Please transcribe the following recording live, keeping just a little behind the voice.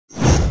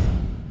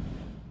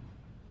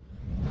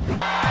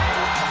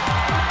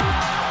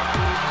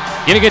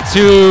Giving it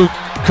to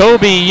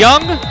Kobe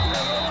Young,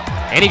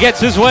 and he gets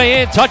his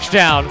way in.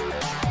 Touchdown.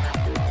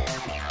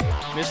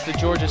 Missed the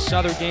Georgia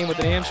Southern game with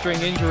an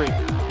hamstring injury.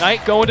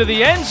 Knight going to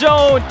the end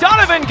zone.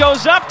 Donovan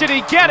goes up. Did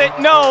he get it?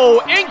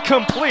 No.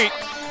 Incomplete.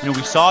 You know,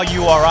 we saw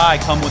URI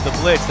come with the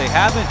blitz. They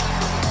haven't.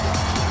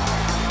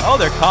 Oh,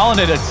 they're calling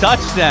it a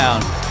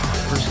touchdown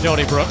for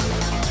Stony Brook.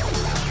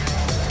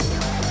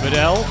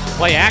 Goodell,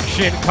 play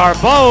action.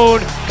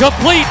 Carbone,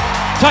 complete.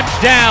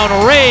 Touchdown,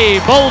 Ray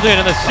Bolden,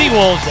 and the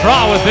Seawolves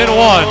draw within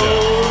one.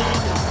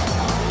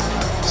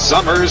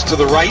 Summers to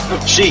the right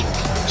of Cheek.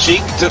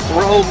 Cheek to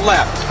throw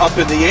left, up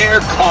in the air,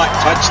 caught,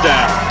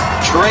 touchdown.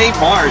 Trey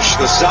Marsh,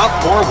 the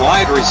sophomore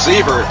wide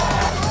receiver.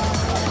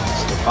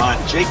 Stephon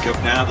Jacob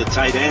now the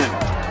tight end.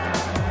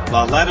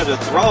 Laletta to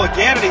throw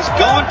again, and he's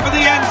going for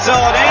the end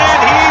zone, and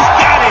he's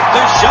got it.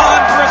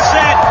 Deshaun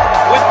Brissett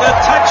with the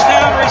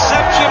touchdown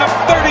reception of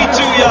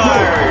 32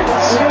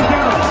 yards.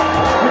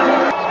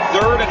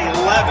 3rd and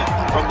 11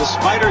 from the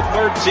Spider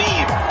 13.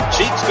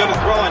 Cheek's going to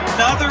throw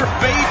another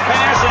fade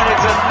pass, and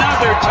it's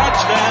another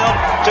touchdown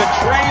to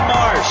Trey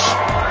Marsh.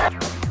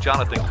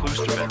 Jonathan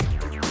Kloosterman.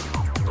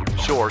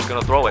 Shore's going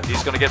to throw it.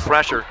 He's going to get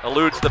pressure.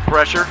 Eludes the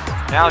pressure.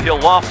 Now he'll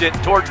loft it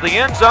towards the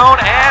end zone,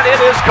 and it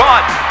is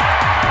caught.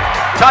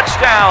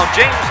 Touchdown,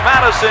 James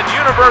Madison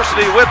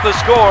University with the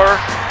score.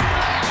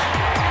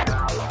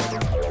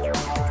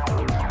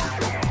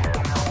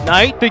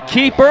 Knight, the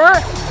keeper.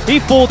 He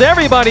fooled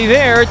everybody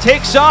there.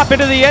 Takes off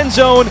into the end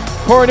zone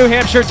for a New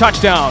Hampshire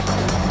touchdown.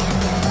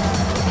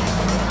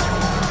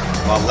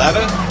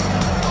 Laletta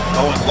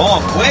going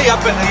long, way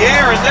up in the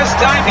air, and this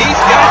time he's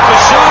got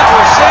Deshaun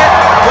Brissett,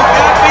 who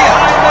got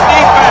behind the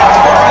defense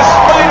for a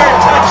Spider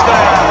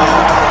touchdown.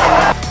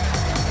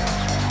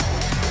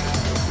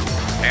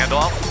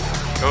 Handoff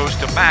goes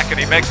to Mack, and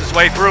he makes his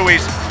way through.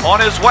 He's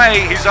on his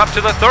way. He's up to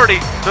the 30,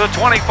 to the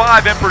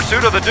 25 in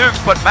pursuit of the Dukes,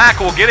 but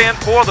Mack will get in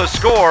for the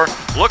score.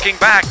 Looking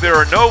back, there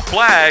are no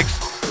flags.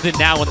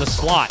 Now in the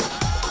slot.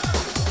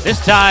 This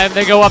time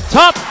they go up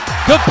top.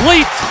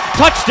 Complete.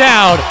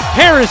 Touchdown,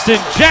 Harrison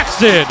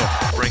Jackson.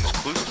 Brings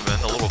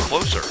Kloosterman a little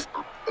closer.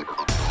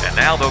 And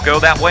now they'll go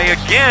that way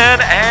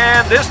again,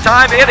 and this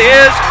time it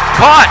is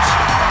caught.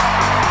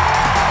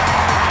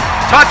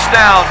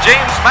 Touchdown,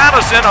 James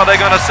Madison. Are they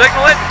going to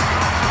signal it?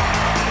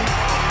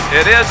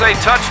 It is a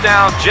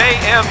touchdown,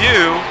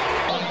 JMU.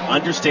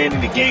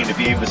 Understanding the game to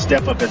be able to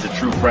step up as a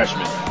true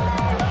freshman.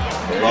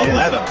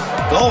 Laletta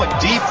going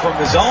deep from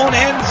his own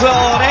end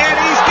zone, and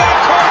he's got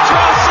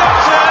Cortrell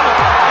Simpson,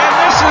 and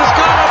this is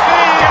going to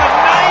be a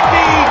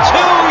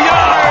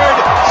 92-yard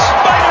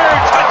Spider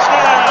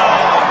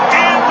touchdown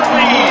and the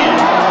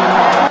lead.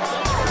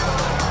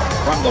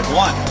 From the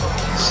 1,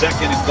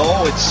 2nd and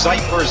goal, it's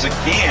Cyphers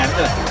again,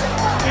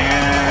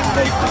 and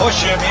they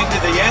push him into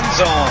the end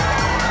zone.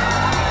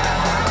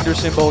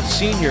 Anderson, both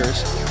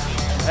seniors.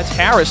 That's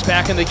Harris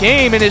back in the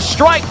game, and his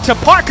strike to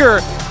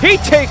Parker. He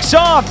takes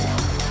off,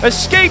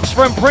 escapes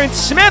from Prince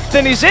Smith,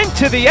 and he's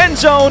into the end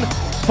zone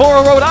for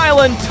a Rhode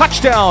Island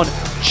touchdown.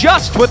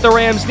 Just what the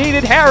Rams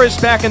needed. Harris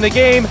back in the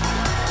game.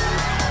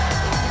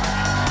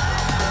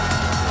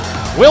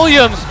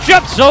 Williams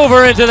jumps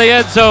over into the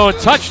end zone.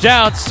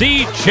 Touchdown,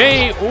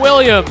 C.J.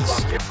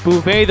 Williams.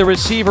 Bouvet, the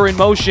receiver, in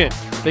motion.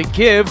 The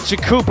give to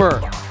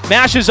Cooper.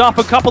 Mashes off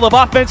a couple of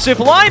offensive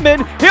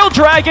linemen. He'll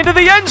drag into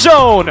the end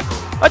zone.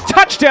 A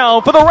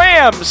touchdown for the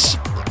Rams.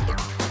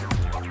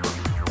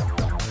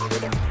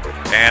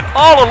 And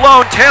all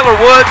alone, Taylor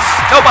Woods.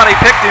 Nobody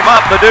picked him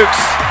up. The Dukes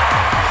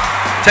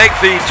take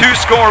the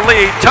 2-score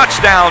lead.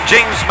 Touchdown,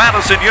 James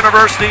Madison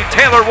University.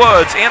 Taylor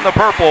Woods in the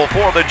purple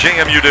for the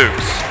JMU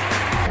Dukes.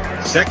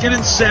 2nd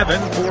and 7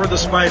 for the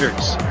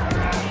Spiders.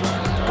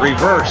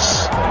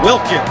 Reverse.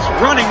 Wilkins,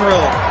 running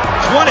room.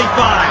 25, 20,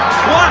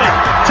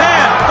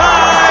 10,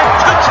 5.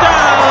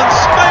 Touchdown,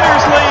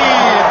 Spiders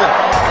lead.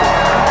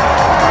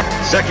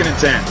 2nd and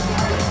 10.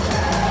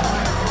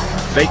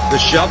 Fake the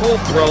shovel,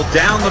 throw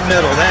down the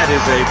middle. That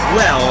is a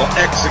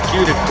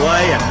well-executed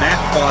play, and Matt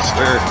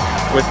Foster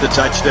with the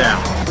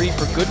touchdown. 3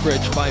 for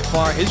Goodrich, by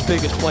far his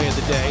biggest play of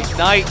the day.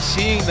 Knight,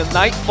 seeing the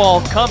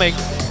nightfall coming,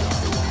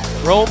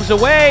 roams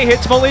away,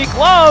 hits Malik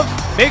Love,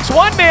 makes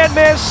one man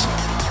miss.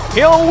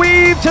 He'll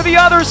weave to the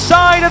other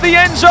side of the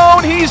end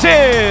zone. He's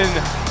in.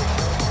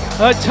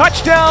 A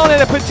touchdown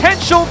and a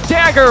potential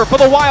dagger for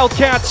the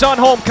Wildcats on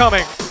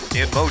homecoming.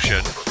 In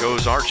motion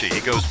goes Archie.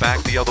 He goes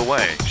back the other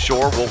way.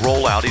 Shore will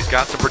roll out. He's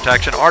got some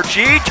protection.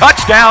 Archie,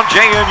 touchdown,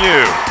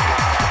 JMU.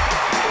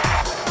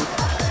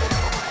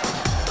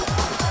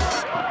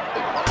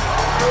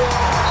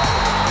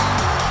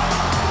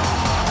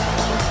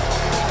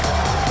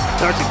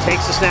 Darcy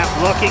takes the snap,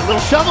 looking,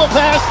 little shovel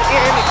pass,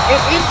 and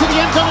into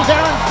the end zone is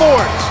Aaron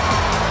Forbes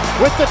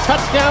with the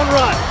touchdown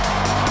run.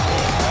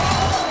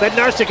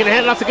 Bednarczyk can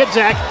hand it off to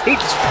Godzak. He's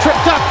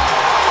tripped up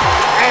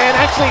and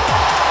actually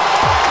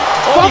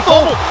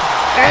fumbled.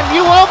 And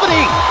New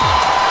Albany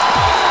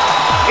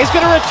is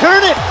going to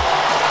return it.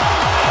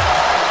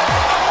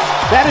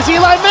 That is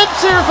Eli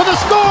Mentzer for the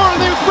score.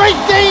 The Great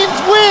Danes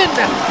win.